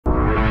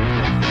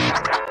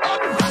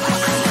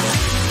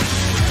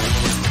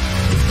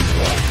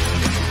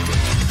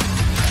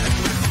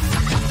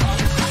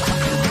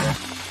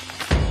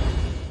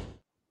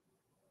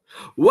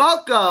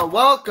Welcome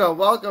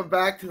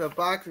back to the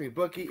Boxing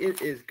Bookie.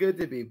 It is good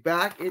to be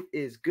back.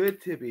 It's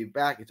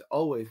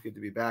always good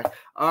to be back.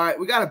 All right,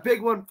 we got a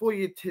big one for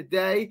you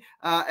today.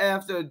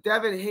 After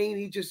Devin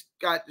Haney just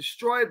got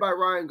destroyed by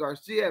Ryan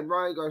Garcia, and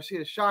Ryan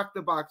Garcia shocked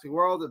the boxing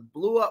world and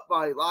blew up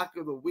my lock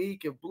of the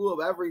week and blew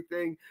up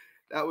everything.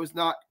 That was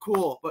not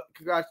cool, but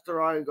congrats to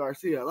Ryan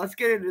Garcia. Let's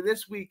get into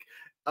this week.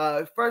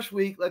 Fresh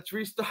week. Let's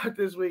restart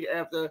this week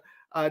after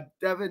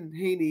Devin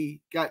Haney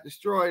got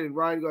destroyed and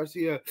Ryan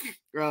Garcia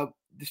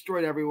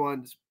destroyed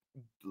everyone's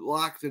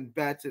locks and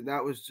bets, and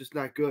that was just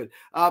not good.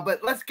 But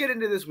let's get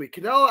into this week.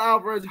 Canelo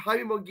Alvarez,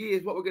 Jaime Munguia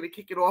is what we're going to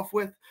kick it off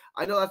with.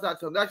 I know that's not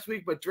till next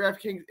week, but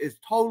DraftKings is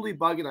totally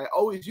bugging. I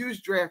always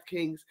use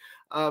DraftKings.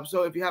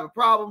 So if you have a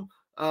problem,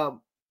 I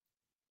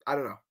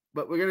don't know.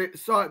 But we're going to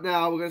start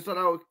now. We're going to start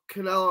out with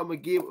Canelo and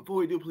Munguia. Before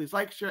we do, please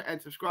like, share,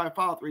 and subscribe.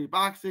 Follow 3D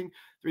Boxing,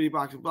 3D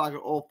Boxing Blog on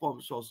all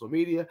forms of social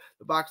media.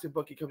 The Boxing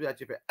Bookie comes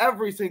at you for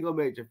every single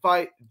major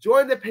fight.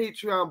 Join the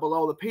Patreon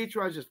below. The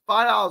Patreon is just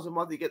 $5 a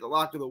month. You get the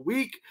lock of the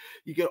week.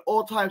 You get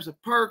all types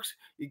of perks.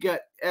 You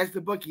get Ask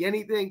the Bookie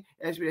anything.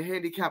 Ask me to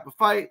handicap a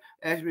fight.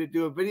 Ask me to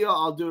do a video.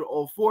 I'll do it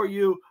all for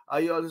you.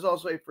 There's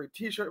also a free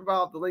t-shirt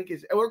involved. The link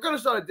is, and we're going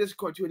to start a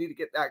Discord too. I need to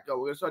get that going.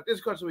 We're going to start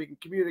Discord so we can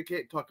communicate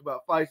and talk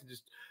about fights and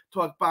just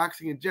talk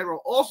boxing in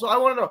general. Also, I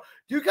want to know,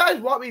 do you guys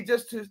want me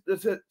just to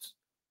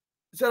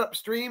set up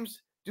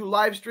streams, do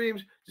live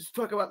streams, just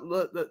talk about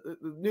the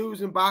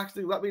news and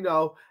boxing? Let me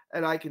know,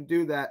 and I can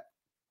do that.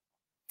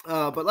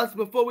 But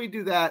before we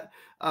do that,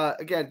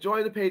 again,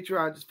 join the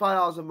Patreon, just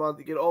 $5 a month.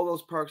 You get all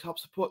those perks, help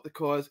support the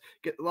cause,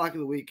 get the lock of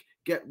the week,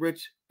 get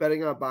rich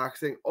betting on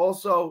boxing.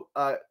 Also,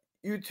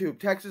 YouTube,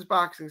 Texas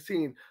Boxing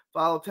Scene.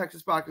 Follow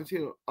Texas Boxing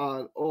Scene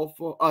on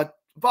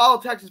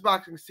follow Texas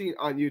Boxing Scene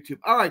on YouTube.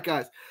 All right,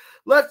 guys,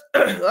 let's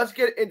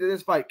get into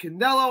this fight.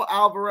 Canelo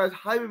Alvarez,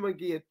 Jaime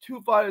Munguia,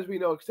 two fighters we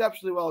know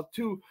exceptionally well,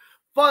 two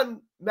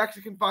fun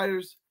Mexican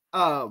fighters.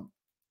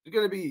 It's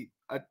going to be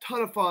a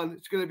ton of fun.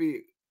 It's going to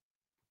be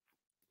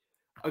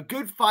a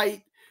good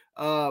fight.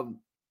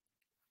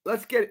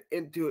 Let's get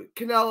into it.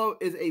 Canelo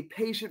is a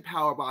patient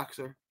power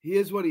boxer. He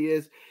is what he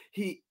is.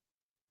 He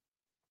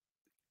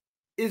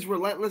is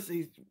relentless.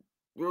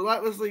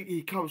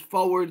 He comes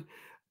forward.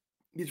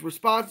 He's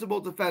responsible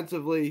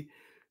defensively.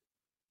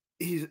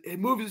 He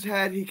moves his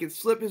head. He can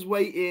slip his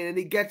way in, and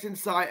he gets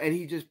inside, and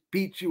he just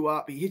beats you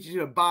up. He hits you in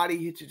the body,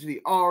 hits you to the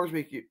arms,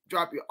 make you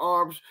drop your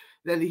arms.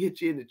 Then he hits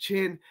you in the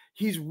chin.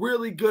 He's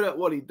really good at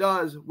what he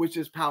does, which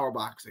is power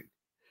boxing.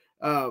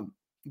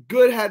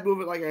 Good head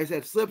movement, like I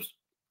said, slips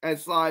and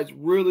slides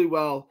really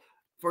well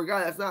for a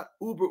guy that's not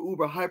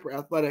uber hyper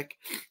athletic,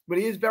 but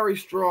he is very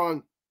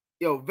strong.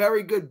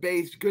 Very good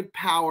base, good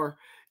power.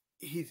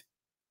 He's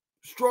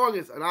strong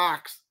as an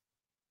ox.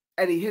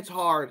 And he hits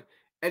hard,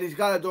 and he's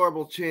got a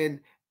durable chin,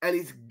 and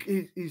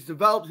he's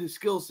developed his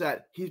skill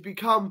set. He's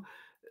become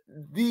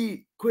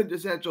the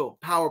quintessential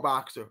power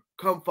boxer.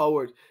 Come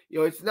forward.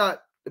 It's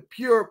not the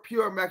pure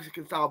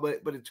Mexican style,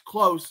 but it's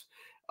close.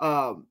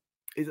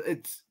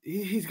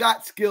 He's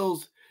got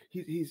skills.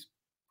 He's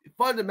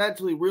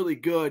fundamentally really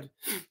good.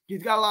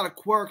 He's got a lot of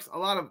quirks, a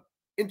lot of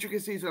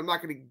intricacies that I'm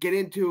not going to get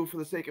into for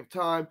the sake of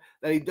time,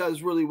 that he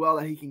does really well,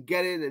 that he can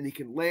get in and he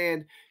can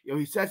land.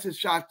 He sets his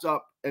shots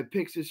up and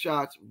picks his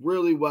shots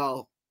really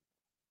well.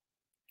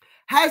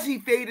 Has he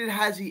faded?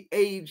 Has he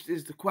aged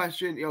is the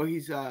question.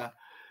 He's what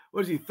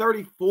is he,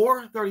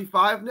 34,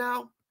 35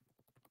 now?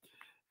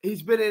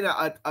 He's been in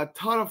a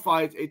ton of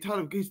fights,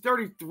 he's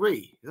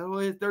 33.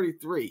 He's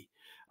 33.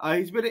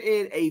 He's been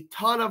in a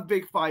ton of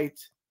big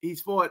fights.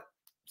 He's fought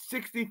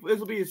 60. This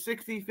will be his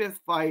 65th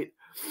fight.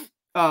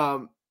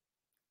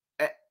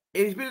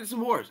 And he's been in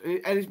some wars,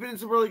 and he's been in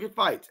some really good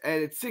fights.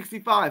 And it's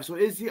 65. So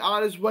is he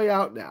on his way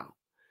out now?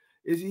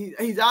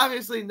 He's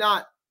obviously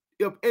not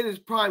in his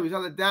prime. He's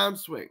on the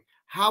downswing.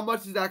 How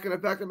much is that going to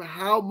affect him?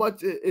 How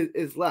much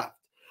is left,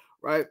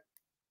 right?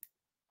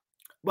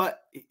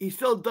 But he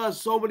still does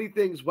so many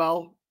things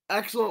well.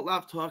 Excellent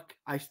left hook.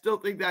 I still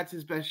think that's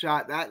his best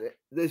shot.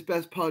 His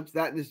best punch.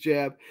 That and his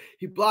jab.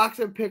 He blocks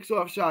and picks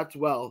off shots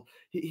well.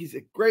 He's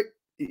a great.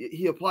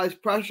 He applies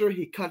pressure.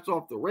 He cuts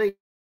off the ring.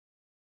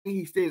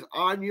 He stays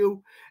on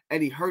you,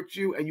 and he hurts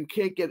you, and you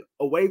can't get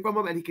away from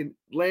him, and he can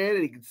land,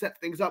 and he can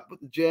set things up with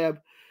the jab.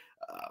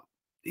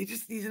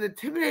 He's an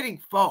intimidating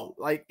foe.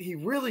 Like, he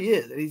really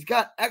is, and he's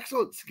got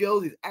excellent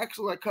skills. He's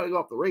excellent at cutting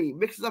off the ring. He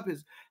mixes up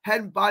his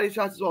head and body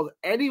shots as well as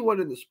anyone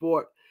in the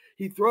sport.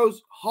 He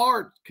throws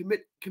hard,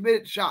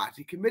 committed shots.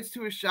 He commits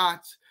to his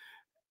shots,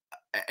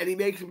 and he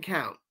makes them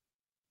count.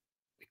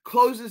 He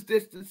closes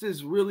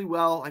distances really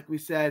well, like we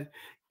said.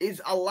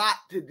 Is a lot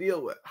to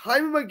deal with.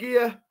 Jaime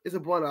Munguia is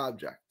a blunt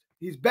object.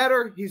 He's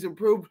better. He's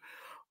improved.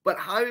 But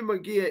Jaime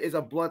Munguia is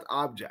a blunt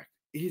object.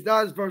 He's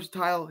not as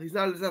versatile. He's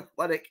not as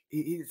athletic.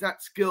 He's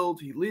not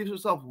skilled. He leaves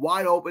himself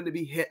wide open to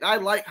be hit. And I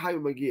like Jaime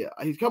Munguia.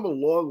 He's come a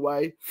long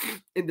way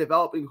in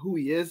developing who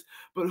he is.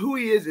 But who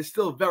he is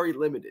still very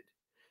limited.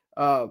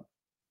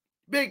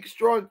 Big,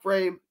 strong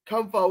frame.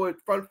 Come forward.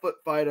 Front foot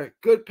fighter.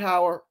 Good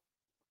power.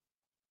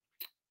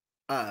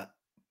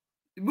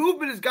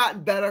 Movement has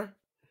gotten better.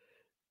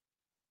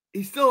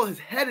 his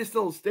head is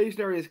still as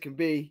stationary as can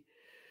be.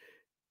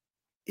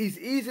 He's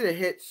easy to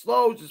hit,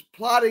 slow, just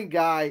plodding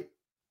guy.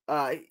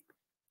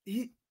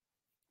 He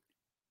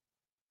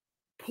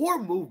poor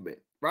movement,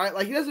 right?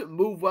 Like he doesn't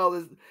move well.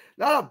 There's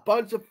not a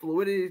bunch of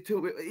fluidity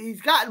to him.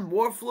 He's gotten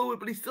more fluid,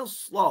 but he's still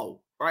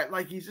slow, right?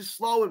 Like he's just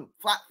slow and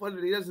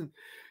flat-footed.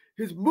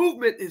 His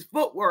movement, his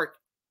footwork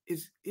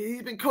he's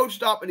been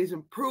coached up and he's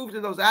improved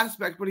in those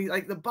aspects, but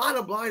the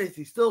bottom line is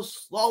he's still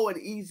slow and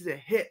easy to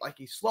hit. Like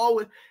he's slow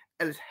and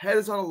his head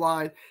is on the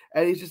line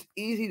and he's just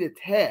easy to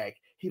tag.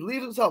 He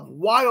leaves himself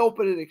wide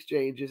open in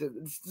exchanges,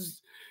 and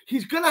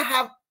he's gonna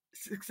have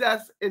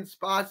success in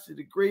spots to a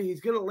degree.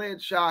 He's gonna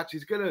land shots.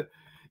 He's gonna,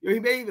 he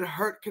may even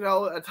hurt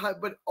Canelo at a time,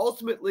 but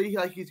ultimately,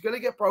 he's gonna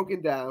get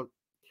broken down.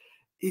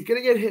 He's gonna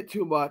get hit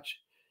too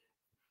much.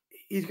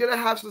 He's gonna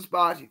have some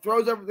spots. He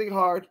throws everything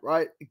hard,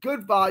 right?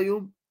 Good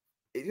volume.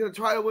 He's gonna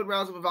try to win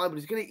rounds with a volume, but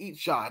he's gonna eat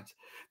shots.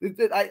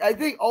 I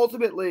think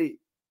ultimately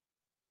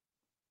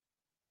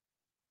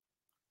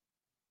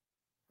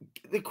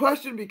the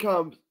question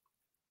becomes,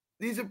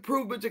 these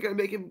improvements are going to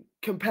make him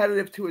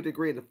competitive to a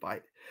degree in the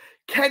fight.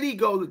 Can he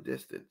go the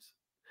distance?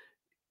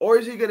 Or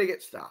is he going to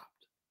get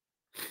stopped?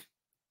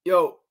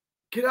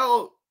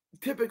 Canelo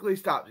typically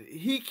stops.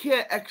 He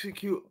can't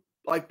execute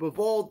like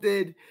Bivol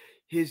did.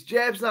 His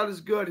jab's not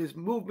as good. His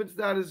movement's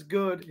not as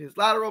good. His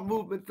lateral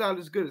movement's not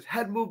as good. His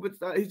head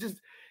movement's not.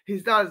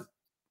 He's not as,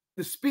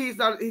 the speed's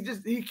not,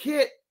 he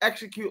can't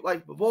execute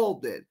like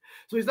Bivol did.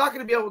 So he's not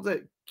going to be able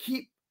to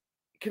keep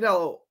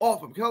Canelo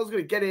off him. Canelo's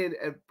going to get in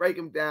and break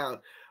him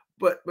down.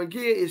 But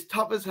Munguia is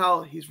tough as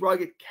hell. He's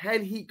rugged.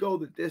 Can he go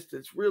the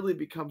distance? Really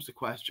becomes the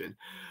question.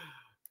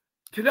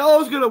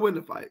 Canelo's going to win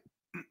the fight.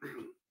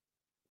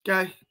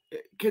 Okay?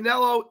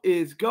 Canelo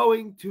is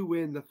going to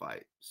win the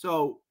fight.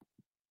 So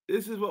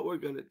this is what we're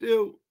going to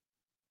do.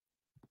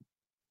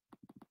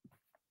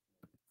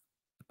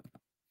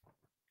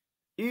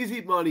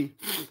 Easy money,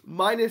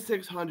 minus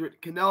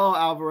 600. Canelo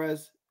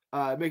Alvarez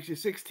makes you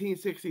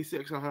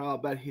 1666 on how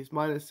bet. He's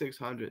minus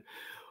 600.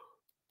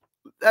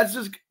 That's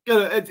just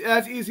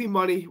that's easy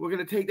money. We're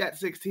gonna take that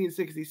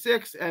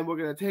 1666 and we're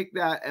gonna take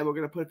that and we're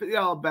gonna put a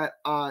 $50 bet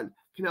on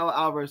Canelo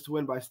Alvarez to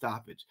win by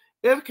stoppage.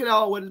 If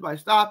Canelo wins by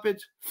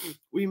stoppage,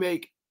 we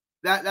make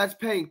that's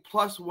paying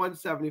plus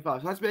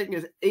 175. So that's making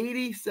us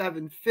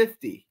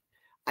 87.50.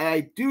 And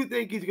I do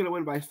think he's gonna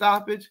win by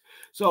stoppage.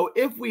 So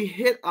if we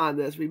hit on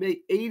this, we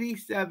make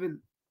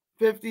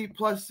 87.50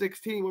 plus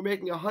 16. We're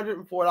making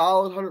 $104,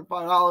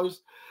 $105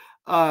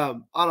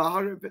 on a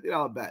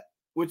 $150 bet,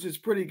 which is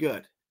pretty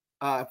good.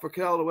 For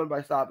Canelo to win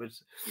by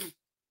stoppage.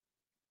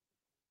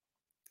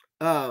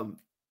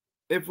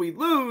 If we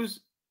lose,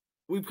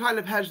 we've kind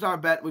of hedged our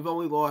bet. We've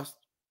only lost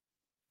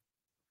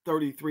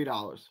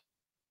 $33.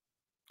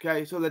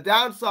 Okay, so the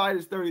downside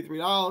is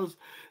 $33.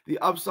 The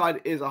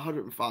upside is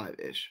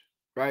 105-ish,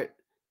 right?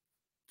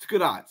 It's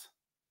good odds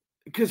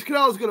because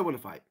Canelo's going to win a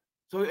fight.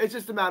 So it's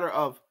just a matter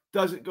of,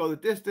 does it go the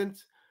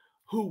distance?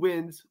 Who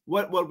wins?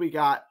 What we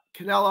got?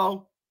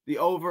 Canelo, the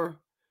over.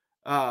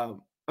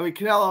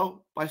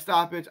 Canelo by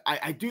stoppage.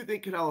 I do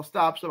think Canelo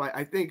stops him.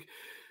 I think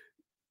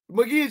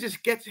Munguia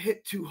just gets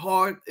hit too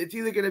hard. It's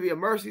either going to be a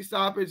mercy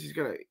stoppage. He's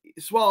going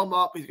to swell him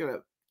up. He's going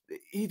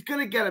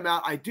to get him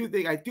out. I do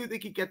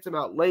think he gets him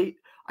out late.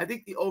 I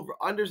think the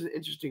over-under is an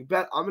interesting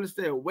bet. I'm going to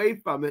stay away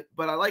from it,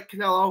 but I like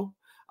Canelo.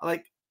 I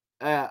like,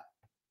 and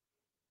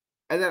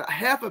then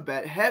half a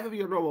bet, half of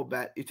your normal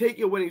bet. You take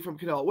your winning from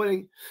Canelo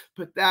winning,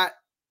 put that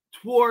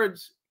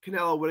towards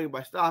Canelo winning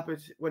by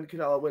stoppage. When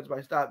Canelo wins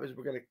by stoppage,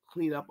 we're going to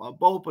clean up on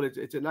both, but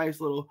it's a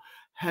nice little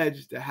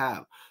hedge to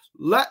have.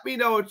 Let me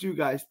know what you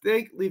guys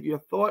think. Leave your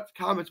thoughts,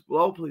 comments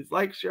below. Please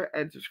like, share,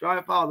 and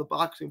subscribe. Follow the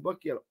Boxing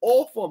Bookie on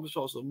all forms of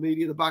social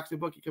media. The Boxing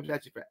Bookie comes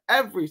at you for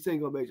every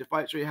single major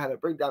fight. Show you how to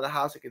bring down the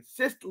house and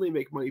consistently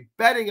make money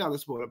betting on the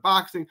sport of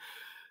boxing.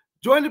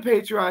 Join the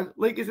Patreon.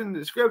 Link is in the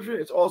description.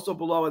 It's also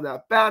below in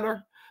that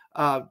banner.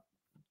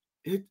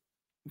 Hit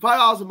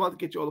 $5 a month,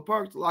 get you all the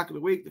perks, the lock of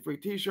the week, the free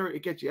t-shirt.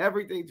 It gets you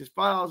everything. Just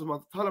 $5 a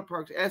month, a ton of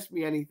perks. Ask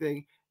me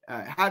anything.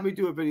 Have me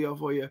do a video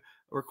for you.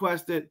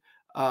 Request it.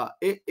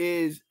 It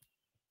is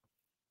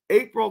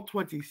April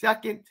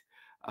 22nd.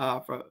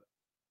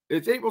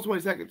 It's April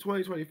 22nd,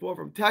 2024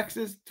 from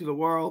Texas to the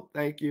world.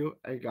 Thank you,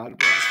 and God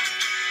bless.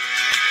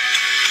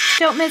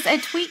 Don't miss a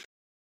tweet.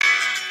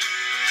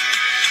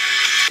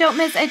 Don't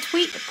miss a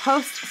tweet,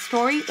 post,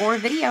 story, or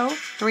video.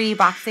 3D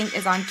Boxing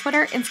is on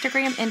Twitter,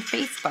 Instagram, and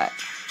Facebook.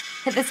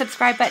 Hit the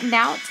subscribe button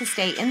now to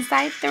stay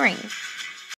inside the ring.